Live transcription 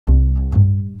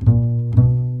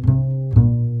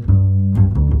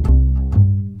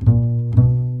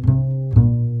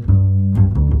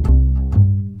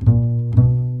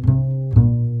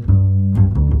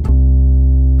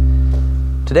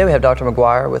Today we have Dr.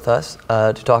 McGuire with us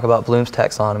to talk about Bloom's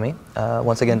Taxonomy.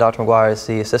 Once again, Dr. McGuire is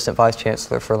the Assistant Vice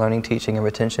Chancellor for Learning, Teaching, and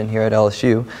Retention here at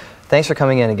LSU. Thanks for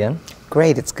coming in again.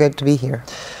 Great, it's good to be here.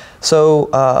 So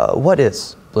what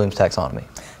is Bloom's Taxonomy?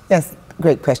 Yes,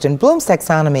 great question. Bloom's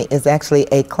Taxonomy is actually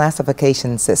a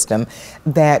classification system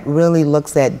that really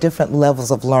looks at different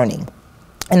levels of learning.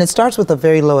 And it starts with the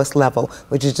very lowest level,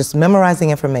 which is just memorizing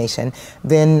information.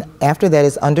 Then after that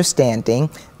is understanding,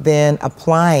 then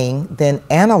applying, then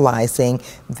analyzing,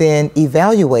 then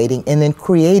evaluating, and then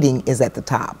creating is at the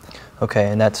top. Okay,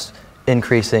 and that's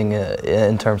increasing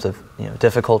in terms of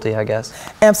difficulty, I guess?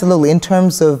 Absolutely, in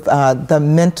terms of the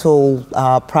mental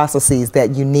processes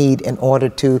that you need in order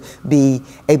to be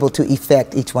able to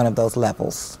effect each one of those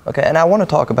levels. Okay, and I want to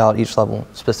talk about each level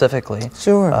specifically.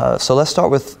 Sure. So let's start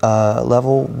with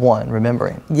level 1,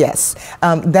 remembering. Yes,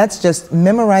 that's just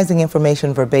memorizing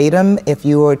information verbatim. If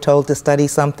you were told to study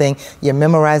something, you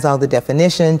memorize all the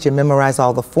definitions, you memorize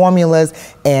all the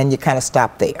formulas, and you kind of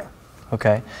stop there.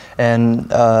 Okay, and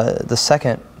the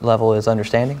second level is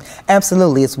understanding?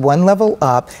 Absolutely, it's one level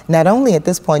up. Not only at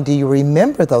this point do you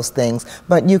remember those things,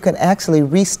 but you can actually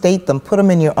restate them, put them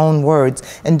in your own words,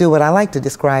 and do what I like to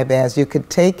describe as you could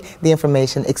take the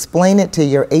information, explain it to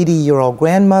your 80-year-old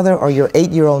grandmother or your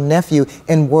 8-year-old nephew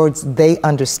in words they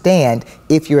understand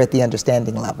if you're at the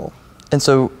understanding level. And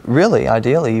so really,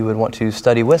 ideally, you would want to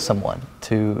study with someone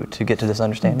to get to this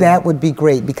understanding? That would be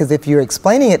great, because if you're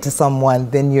explaining it to someone,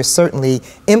 then you're certainly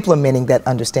implementing that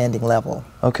understanding level.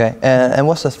 Okay, and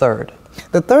what's the third?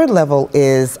 The third level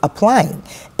is applying,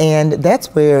 and that's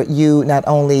where you not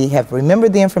only have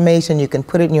remembered the information, you can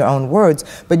put it in your own words,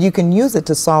 but you can use it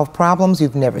to solve problems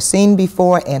you've never seen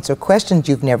before, answer questions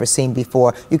you've never seen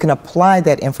before. You can apply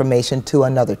that information to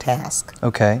another task.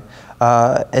 Okay.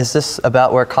 Is this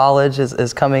about where college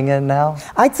is coming in now?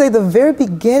 I'd say the very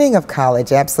beginning of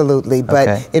college, absolutely, but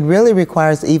okay. It really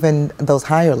requires even those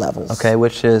higher levels. Okay,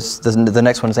 which is, the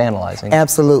next one is analyzing.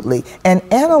 Absolutely. And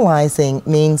analyzing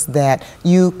means that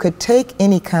you could take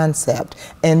any concept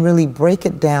and really break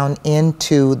it down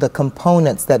into the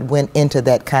components that went into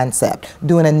that concept,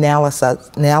 do an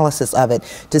analysis of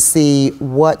it to see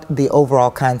what the overall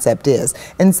concept is.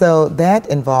 And so that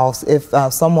involves, if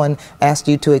someone asked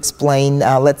you to explain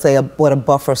let's say what a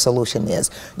buffer solution is.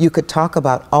 You could talk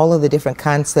about all of the different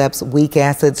concepts, weak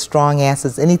acids, strong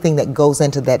acids, anything that goes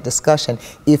into that discussion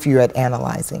if you're at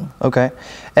analyzing. Okay.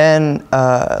 And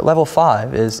level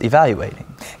 5 is evaluating.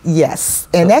 Yes.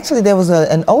 And actually there was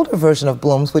an older version of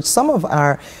Bloom's, which some of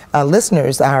our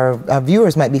listeners, our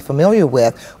viewers might be familiar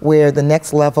with, where the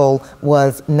next level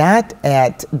was not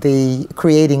at the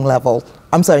creating level.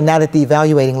 I'm sorry, not at the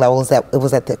evaluating level, it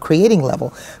was at the creating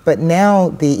level. But now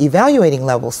the evaluating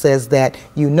level says that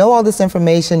you know all this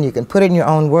information, you can put it in your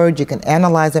own words, you can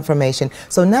analyze information.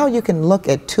 So now you can look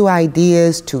at two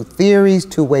ideas, two theories,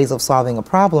 two ways of solving a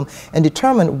problem, and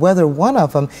determine whether one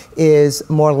of them is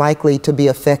more likely to be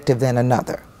effective than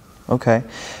another. Okay.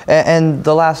 And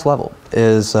the last level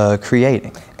is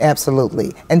creating.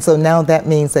 Absolutely. And so now that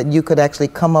means that you could actually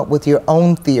come up with your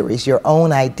own theories, your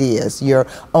own ideas, your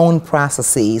own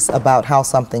processes about how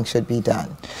something should be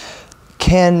done.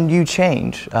 Can you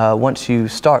change once you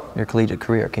start your collegiate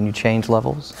career? Can you change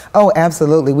levels? Oh,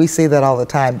 absolutely. We see that all the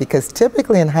time, because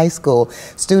typically in high school,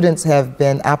 students have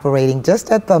been operating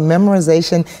just at the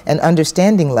memorization and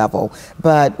understanding level,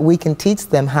 but we can teach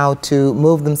them how to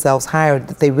move themselves higher,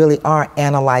 that they really are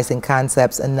analyzing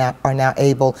concepts and are now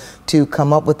able to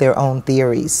come up with their own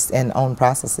theories and own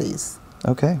processes.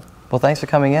 Okay. Well, thanks for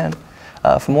coming in.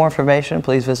 For more information,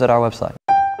 please visit our website.